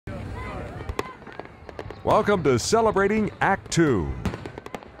Welcome to Celebrating Act 2.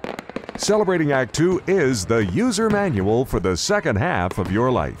 Celebrating Act 2 is the user manual for the second half of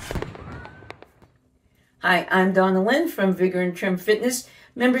your life. Hi, I'm Donnalynn from Vigor and Trim Fitness,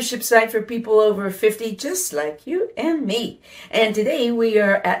 membership site for people over 50 just like you and me. And today we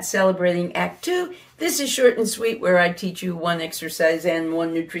are at Celebrating Act 2. This is short and sweet, where I teach you one exercise and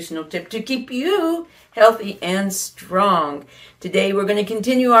one nutritional tip to keep you healthy and strong. Today we're going to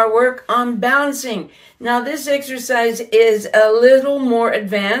continue our work on balancing. Now this exercise is a little more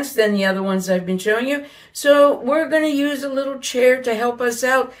advanced than the other ones I've been showing you, so we're going to use a little chair to help us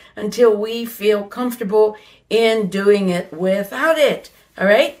out until we feel comfortable in doing it without it. All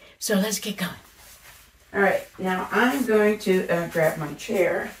right, so let's get going. All right, now I'm going to grab my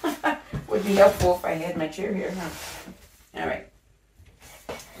chair. Would be helpful if I had my chair here, huh? All right.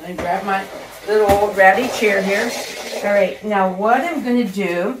 Let me grab my little old ratty chair here. All right, now what I'm going to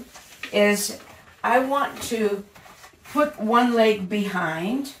do is I want to put one leg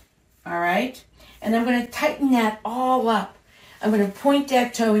behind, all right? And I'm going to tighten that all up. I'm going to point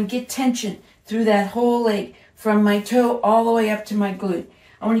that toe and get tension through that whole leg from my toe all the way up to my glute.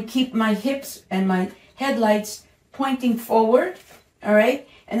 I want to keep my hips and my headlights pointing forward, all right?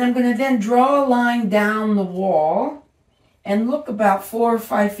 And I'm going to then draw a line down the wall and look about 4 or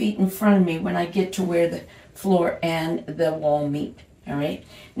 5 feet in front of me when I get to where the floor and the wall meet, all right?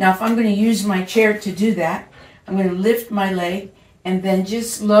 Now, if I'm going to use my chair to do that, I'm going to lift my leg and then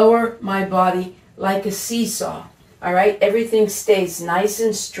just lower my body like a seesaw, all right? Everything stays nice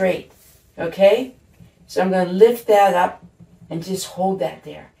and straight, okay? So I'm going to lift that up and just hold that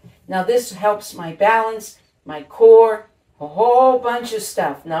there. Now, this helps my balance, my core, a whole bunch of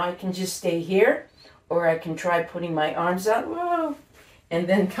stuff. Now I can just stay here, or I can try putting my arms out, whoa, and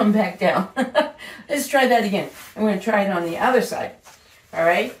then come back down. Let's try that again. I'm going to try it on the other side. All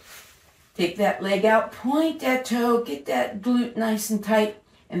right? Take that leg out, point that toe, get that glute nice and tight,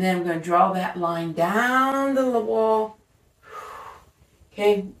 and then I'm going to draw that line down the wall.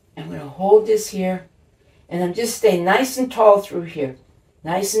 Okay? I'm going to hold this here, and I'm just staying nice and tall through here.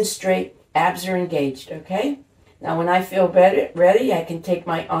 Nice and straight, abs are engaged, okay? Now when I feel ready, I can take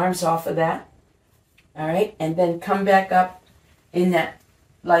my arms off of that. All right, and then come back up in that,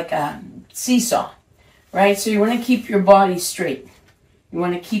 like a seesaw, right? So you want to keep your body straight. You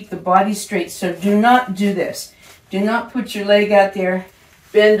want to keep the body straight, so do not do this. Do not put your leg out there,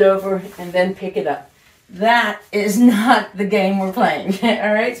 bend over, and then pick it up. That is not the game we're playing,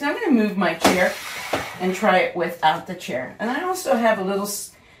 all right? So I'm going to move my chair and try it without the chair. And I also have a little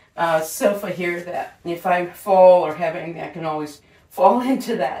sofa here that if I fall or have anything, I can always fall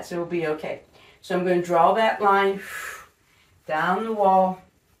into that, so it'll be okay. So I'm going to draw that line down the wall,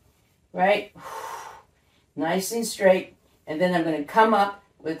 right? Nice and straight. And then I'm going to come up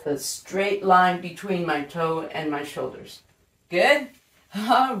with a straight line between my toe and my shoulders. Good?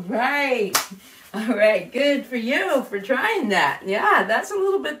 All right. All right. Good for you for trying that. Yeah, that's a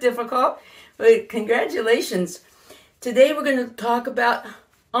little bit difficult, but congratulations. Today we're going to talk about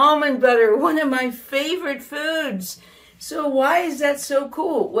almond butter, one of my favorite foods. So why is that so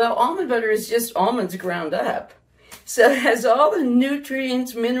cool? Well, almond butter is just almonds ground up. So it has all the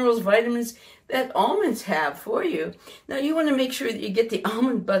nutrients, minerals, vitamins that almonds have for you. Now you want to make sure that you get the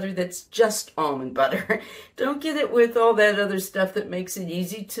almond butter that's just almond butter. Don't get it with all that other stuff that makes it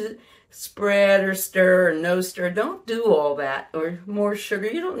easy to spread or stir or no stir. Don't do all that, or more sugar.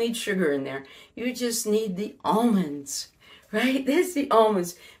 You don't need sugar in there. You just need the almonds, right? There's the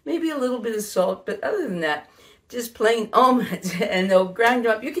almonds. Maybe a little bit of salt, but other than that, just plain almonds, and they'll grind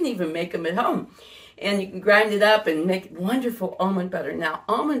up. You can even make them at home, and you can grind it up and make wonderful almond butter. Now,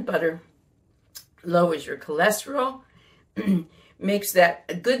 almond butter lowers your cholesterol, makes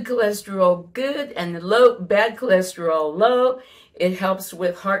that good cholesterol good and the bad cholesterol low. It helps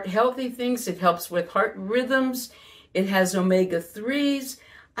with heart healthy things. It helps with heart rhythms. It has omega-3s.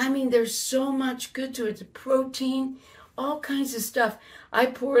 I mean, there's so much good to it. It's protein, all kinds of stuff. I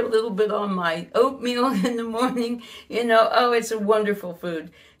pour a little bit on my oatmeal in the morning. You know, oh, it's a wonderful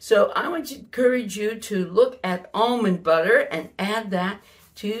food. So I want to encourage you to look at almond butter and add that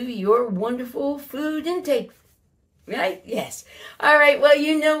to your wonderful food intake. Right? Yes. All right. Well,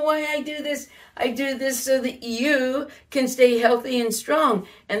 you know why I do this. I do this so that you can stay healthy and strong,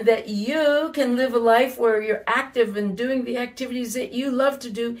 and that you can live a life where you're active and doing the activities that you love to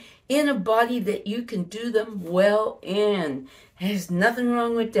do in a body that you can do them well in. There's nothing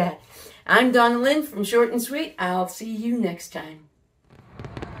wrong with that. I'm Donnalynn from Short and Sweet. I'll see you next time.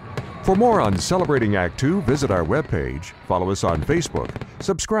 For more on Celebrating Act 2, visit our webpage, follow us on Facebook,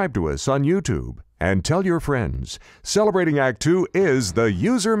 subscribe to us on YouTube, And tell your friends, Celebrating Act 2 is the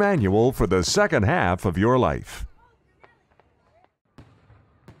user manual for the second half of your life.